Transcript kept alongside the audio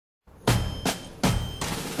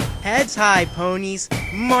Heads high, ponies,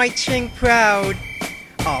 marching proud.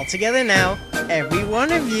 All together now, every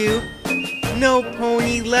one of you. No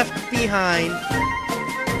pony left behind.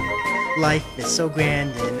 Life is so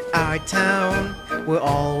grand in our town. We're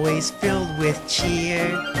always filled with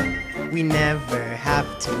cheer. We never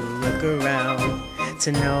have to look around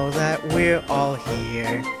to know that we're all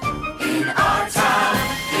here. In our town,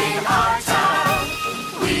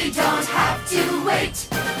 we don't have to wait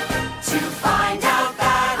to find out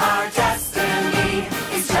that our destiny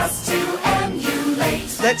is just to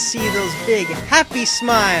emulate. Let's see those big, happy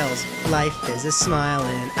smiles. Life is a smile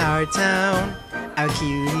in our town. Our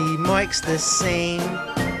cutie marks the same,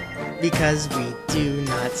 because we do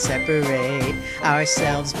not separate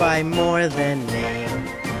ourselves by more than name.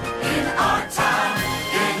 In our town,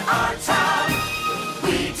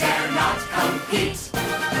 we dare not compete.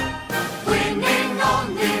 Winning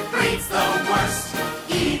only breeds the worst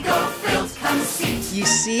ego-filled conceit. You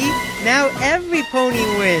see, now every pony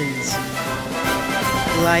wins.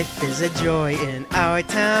 Life is a joy in our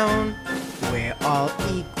town. We're all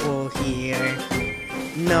equal here.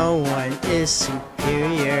 No one is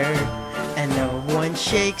superior, and no one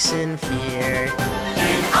shakes in fear.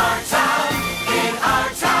 In our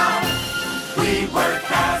town, we work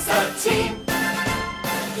as a team.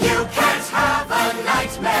 You can't have a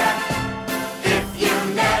nightmare if you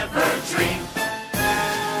never dream.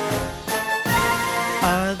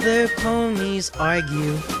 Other ponies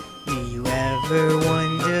argue. Do you ever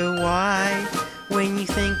wonder why? When you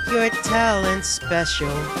think your talent's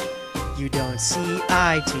special, you don't see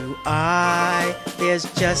eye to eye. There's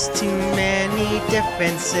just too many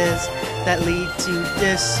differences that lead to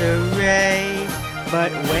disarray.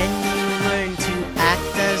 But when you learn to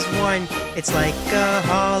act as one, it's like a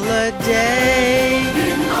holiday.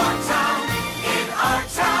 In our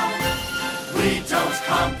town, we don't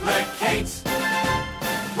compete.